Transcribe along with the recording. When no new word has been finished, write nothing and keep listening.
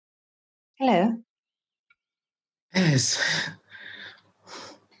Hello. Yes.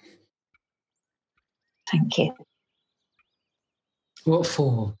 Thank you. What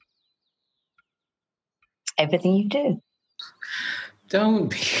for? Everything you do.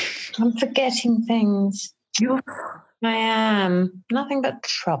 Don't be. I'm forgetting things. You're I am. Nothing but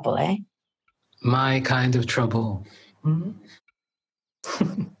trouble, eh? my kind of trouble. Hmm?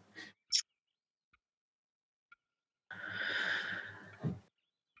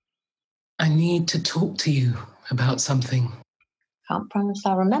 I need to talk to you about something. Can't promise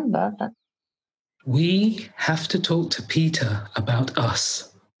I'll remember, but... We have to talk to Peter about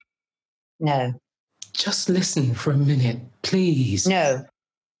us. No. Just listen for a minute, please. No.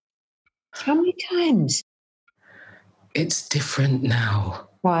 How many times? It's different now.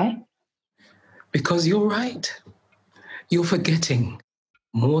 Why? Because you're right. You're forgetting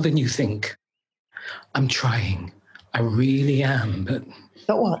more than you think. I'm trying. I really am, but...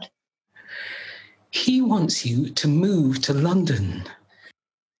 But what? He wants you to move to London.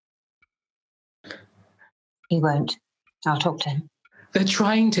 He won't. I'll talk to him. They're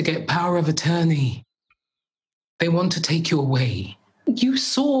trying to get power of attorney. They want to take you away. You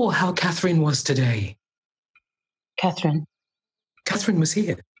saw how Catherine was today. Catherine? Catherine was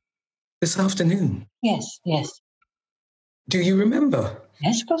here this afternoon. Yes. Do you remember?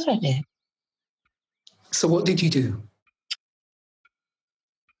 Yes, of course I do. So what did you do?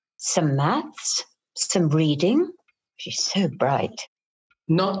 Some maths, some reading. She's so bright.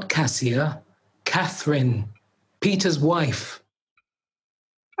 Not Cassia, Catherine, Peter's wife.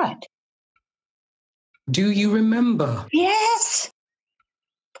 Right. Do you remember? Yes!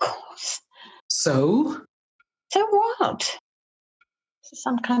 Of course. So? So what?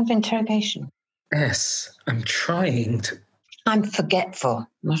 Some kind of interrogation. Yes, I'm trying to... I'm forgetful. I'm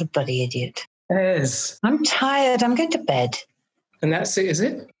not a bloody idiot. Yes. I'm tired. I'm going to bed. And that's it, is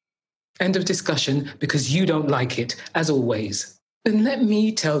it? End of discussion, because you don't like it, as always. Then let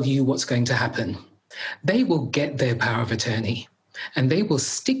me tell you what's going to happen. They will get their power of attorney, and they will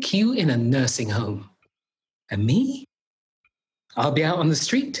stick you in a nursing home. And me? I'll be out on the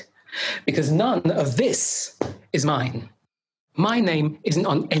street, because none of this is mine. My name isn't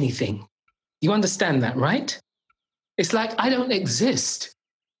on anything. You understand that, right? It's like I don't exist.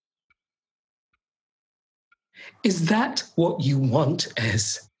 Is that what you want,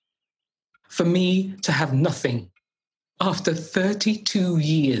 Ez? For me to have nothing after 32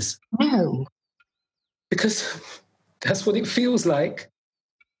 years? No. Because that's what it feels like.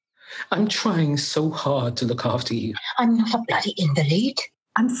 I'm trying so hard to look after you. I'm not a bloody invalid.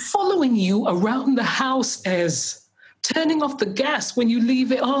 I'm following you around the house, Ez. Turning off the gas when you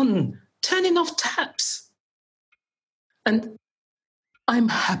leave it on. Turning off taps. And I'm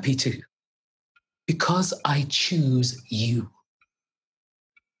happy to. Because I choose you.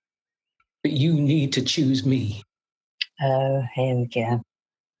 But you need to choose me. Oh, here we go.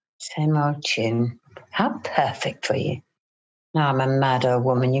 Same old tune. How perfect for you. Now I'm a mad old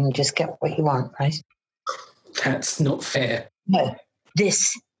woman. You can just get what you want, right? That's not fair. No,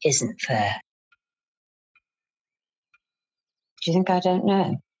 this isn't fair. Do you think I don't know?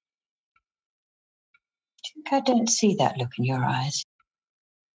 Do you think I don't see that look in your eyes?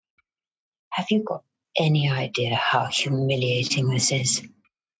 Have you got any idea how humiliating this is?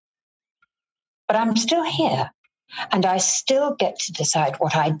 But I'm still here, and I still get to decide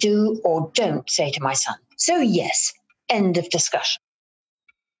what I do or don't say to my son. So yes, end of discussion.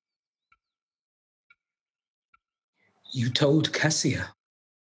 You told Cassia.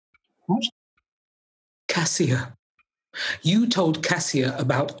 What? Cassia. You told Cassia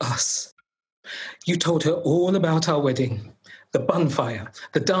about us. You told her all about our wedding, the bonfire,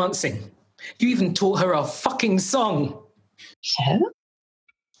 the dancing. You even taught her our fucking song. So?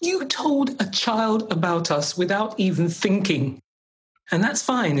 You told a child about us without even thinking. And that's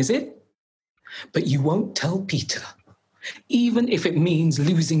fine, is it? But you won't tell Peter, even if it means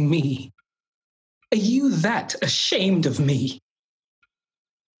losing me. Are you that ashamed of me?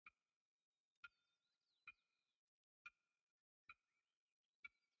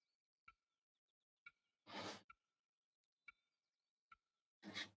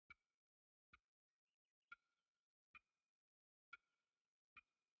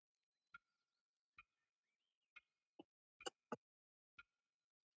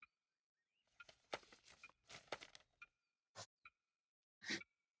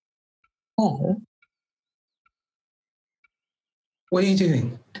 Oh. What are you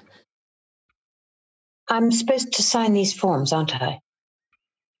doing? I'm supposed to sign these forms, aren't I?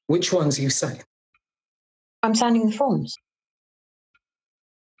 Which ones you sign? I'm signing the forms.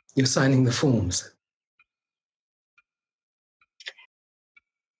 You're signing the forms.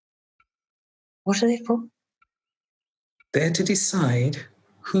 What are they for? They're to decide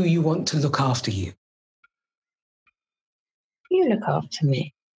who you want to look after you. You look after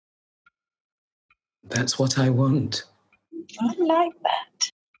me. That's what I want. I like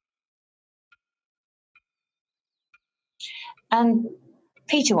that. And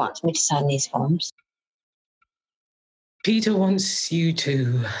Peter wants me to sign these forms. Peter wants you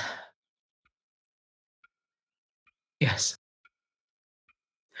to... Yes.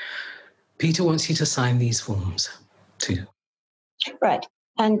 Peter wants you to sign these forms, too. Right.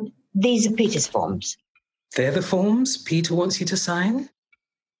 And these are Peter's forms. They're the forms Peter wants you to sign?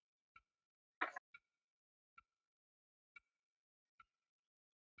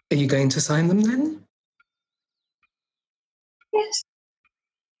 Are you going to sign them then? Yes.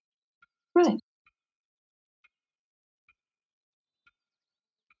 Right.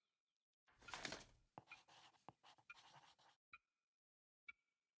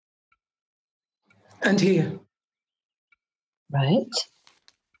 And here. Right.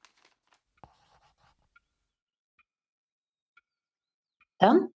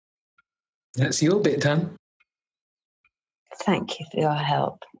 Done? That's your bit done. Thank you for your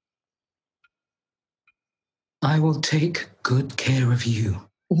help. I will take good care of you.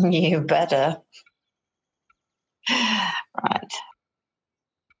 You better. Right.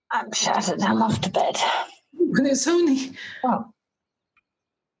 I'm shattered. I'm off to bed. And it's only... Oh.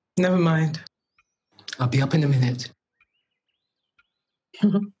 Never mind. I'll be up in a minute.